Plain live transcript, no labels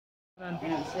And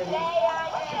said,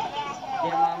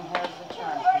 your mom has the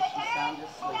charm because she's sound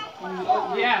asleep.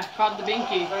 Yeah, called the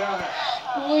Binky.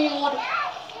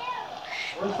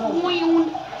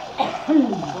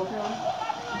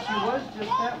 She was just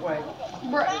that way.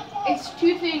 Bruh, it's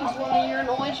two things when you're an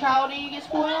only child and you get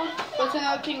spoiled. But it's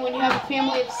another thing when you have a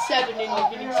family of 7 and you're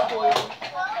getting spoiled.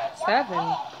 7?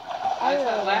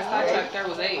 Last I checked, there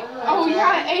was 8. Oh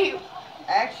yeah, 8.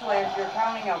 Actually, if you're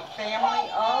counting a family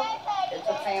of, it's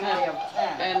a family of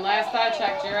 10. And last I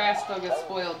checked, your ass still gets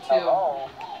spoiled too.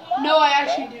 No, I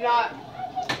actually do not.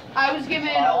 I was given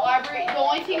a library. The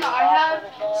only thing I have,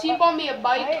 Steve bought me a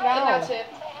bike, and that's it.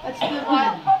 That's the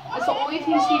only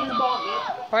thing Steve has bought me.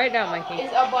 Write it down, Mikey.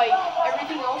 Is a bike.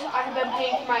 Everything else I have been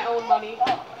paying for my own money.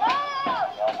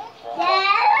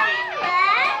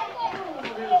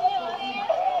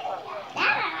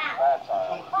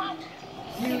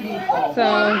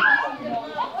 So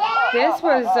this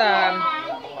was the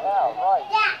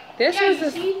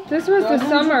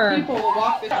summer.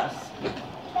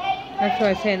 That's what I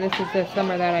was saying. This is the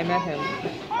summer that I met him.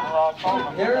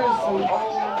 There is some old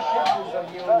pictures of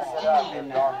you and Steve in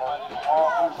there.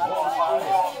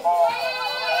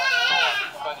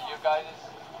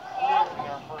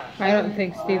 I don't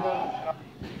think Steve.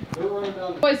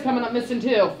 Boy's coming up missing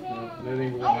too.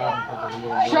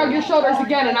 Shrug your shoulders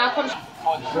again and I'll come.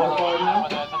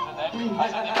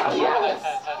 Yes.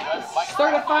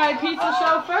 Certified pizza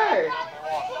chauffeur.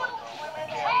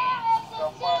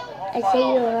 I say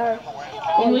you are.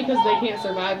 Only because they can't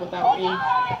survive without me.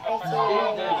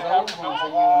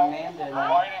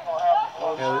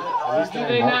 Do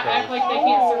they not act like they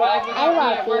can't survive without me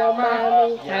at work,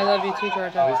 Mark? I love you too,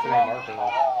 Georgia.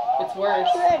 It's worse.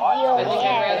 I think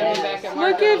I'd rather be back at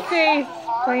work. Look at Faith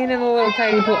playing in the little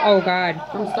tiny pool. Oh God.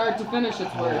 From start to finish,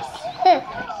 it's worse.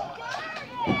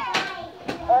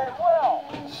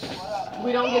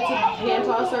 We don't get to hand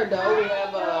toss our dough. We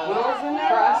have a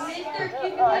press. I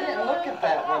didn't look at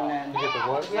that one then. You get the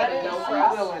what? We have a dough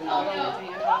press. We don't get to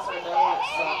hand toss our dough. It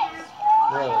sucks.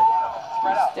 Really? You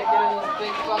stick it in this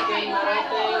big fucking metal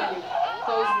thing and you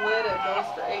close the lid. It goes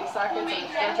for 8 seconds and it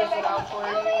stretches it out for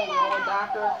you. And you roll a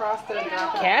doctor across it and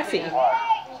drop it. Cassie.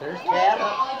 Seriously?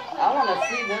 I want to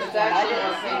see this It's one. I actually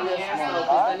didn't a see pain in the this ass though, one.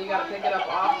 because then you gotta pick it up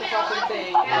off the fucking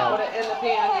thing and put it in the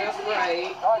pan just right.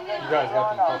 You guys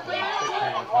got them fucking thick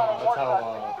hands, huh? That's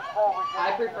how,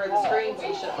 I prefer the strings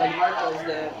and shit like Marcos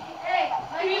did.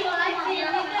 I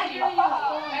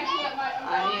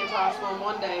hand tossed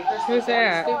one day. Chris Who's was so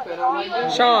that? stupid. I'm like,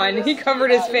 dude, Sean. He covered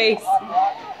his face.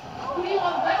 why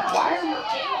are you...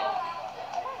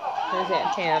 There's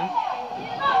Aunt Pam.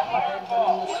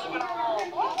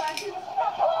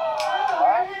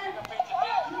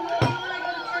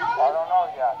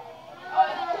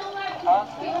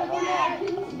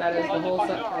 That is the whole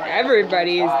set.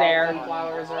 Everybody is there.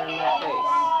 Flowers are in that face.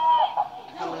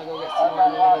 I'm gonna go get some more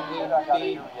little dude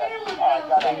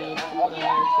thingies to put in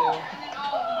there too.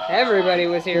 Everybody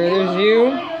was here. There's you,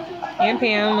 Aunt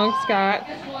Pam, Uncle Scott,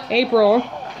 April.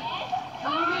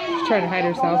 She's trying to hide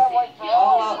herself.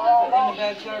 All out in the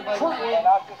backyard by the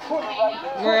pool.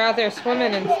 We're out there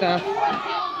swimming and stuff. I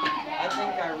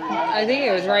think I remember. I think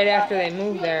it was right after they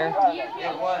moved there.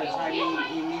 It was. I mean,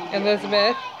 immediately.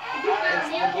 Elizabeth? It's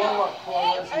the blow-up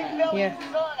pool, isn't it? Yeah.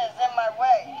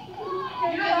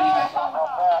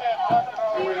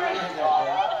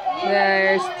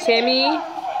 There's Timmy,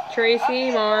 Tracy,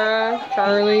 Mara,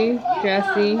 Charlie,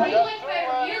 Jesse.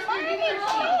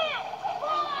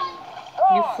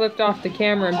 You flipped off the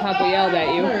camera and Papa yelled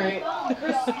at you. Alright.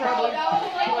 Chris is probably...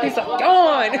 He's like, go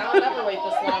on! I'll never wait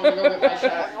this long to go get my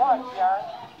shot.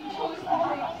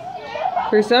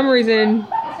 For some reason,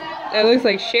 it looks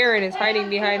like Sharon is hiding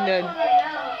behind the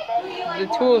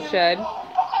tool shed.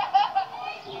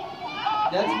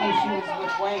 That's when she was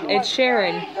with Wayne. It's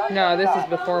Sharon. No, this is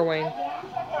before Wayne.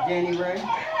 Danny Ray?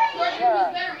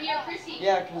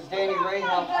 Yeah, because Danny Ray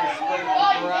helped us scrape the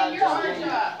garage.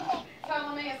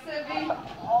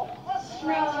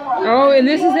 Oh, and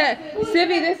this is that,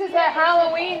 Sivvy, this is that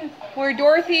Halloween where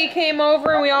Dorothy came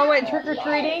over and we all went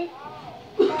trick-or-treating.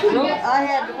 I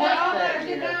had to work that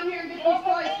year.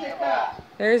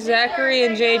 There's Zachary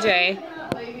and JJ.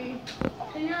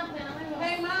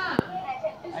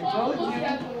 I told you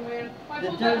that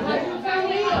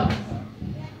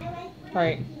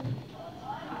Alright.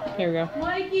 Here we go.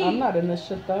 I'm not in this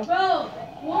shit though.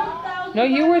 No,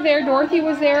 you were there. Dorothy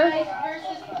was there.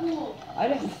 I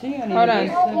didn't see any Hold of on.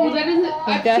 this. Well, that isn't.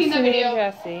 I've seen the Destiny video. and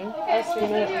Jesse. I've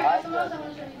seen it.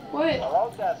 What?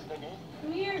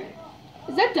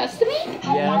 Is that Destiny?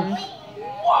 Yeah.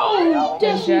 Whoa! And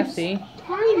Destiny's Jesse.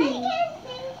 tiny.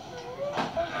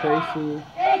 Tracy.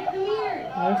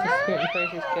 This is Scoot and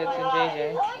Tracy's kids and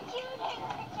JJ.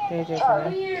 JJ's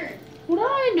in there. What do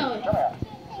I know?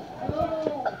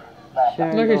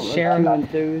 Sharon Look at don't Sharon. Too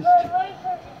enthused.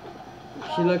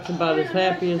 She looks about as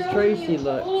happy as Tracy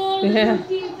looks. Yeah.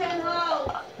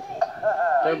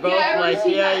 They're both Yeah, like, I've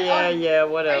seen yeah, that. yeah, yeah, Are you a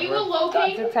whatever. low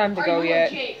gang? It's time to Are go you a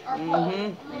yet. J- or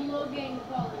Mhm. Paul? Low gang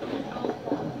Paul.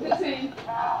 The same.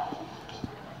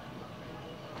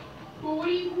 Well,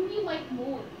 who do you like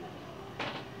more?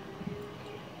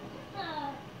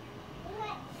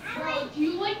 Do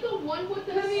you like the one with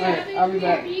the Alright, I'll be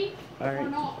back. Or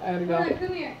Alright, not? I gotta go.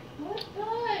 Come here. What?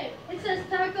 What? It says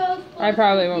tacos. I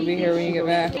probably won't be here when you get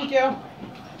back. Thank you.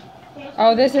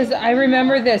 Oh, this is, I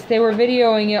remember this. They were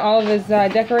videoing all of his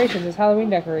decorations, his Halloween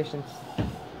decorations.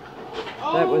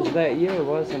 That was that year,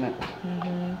 wasn't it?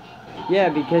 Mm-hmm. Yeah,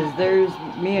 because there's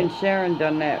me and Sharon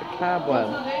done that cobweb.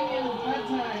 Mama, I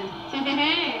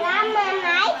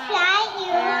shot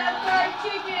you.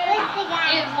 What's the guy?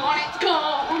 It's on its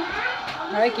gone.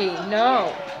 Mikey,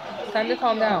 no. It's time to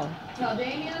calm down. Tell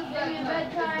Damien it's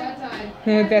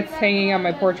bedtime. That's hanging on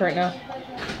my porch right now.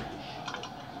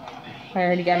 I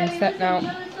already got him set now.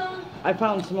 I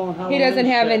found some more Halloween He doesn't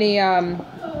have shit. any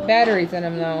batteries in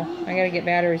him though. I gotta get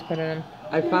batteries put in him.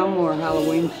 I found more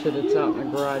Halloween shit. It's out in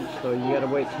the garage, so you gotta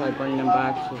wait till I bring them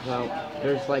boxes out.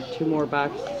 There's like 2 more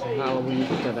boxes of Halloween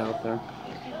shit out there.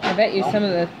 I bet you some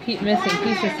of the missing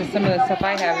pieces to some of the stuff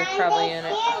I have is probably in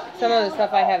it. Some of the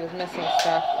stuff I have is missing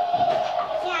stuff.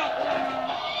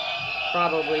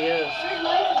 Probably is.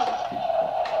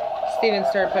 Steven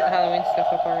started putting Halloween stuff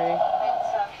up already.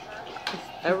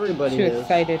 Everybody Too is.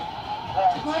 excited.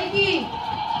 Mikey.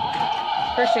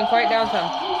 Christian, quiet down some.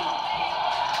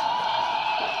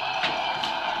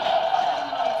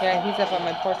 Yeah, he's up on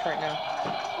my porch right now.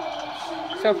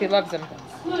 Sophie loves him.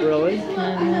 Really?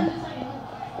 Mm-hmm.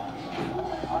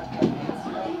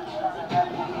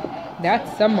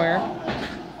 That's somewhere.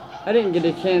 I didn't get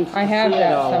a chance to I have see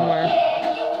that it all. somewhere.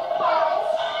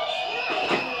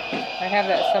 I have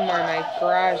that somewhere in my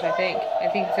garage, I think. I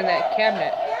think it's in that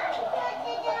cabinet.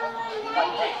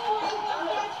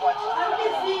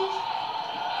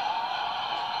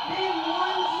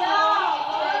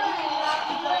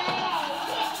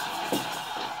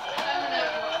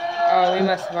 Oh, we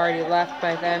must have already left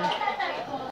by then.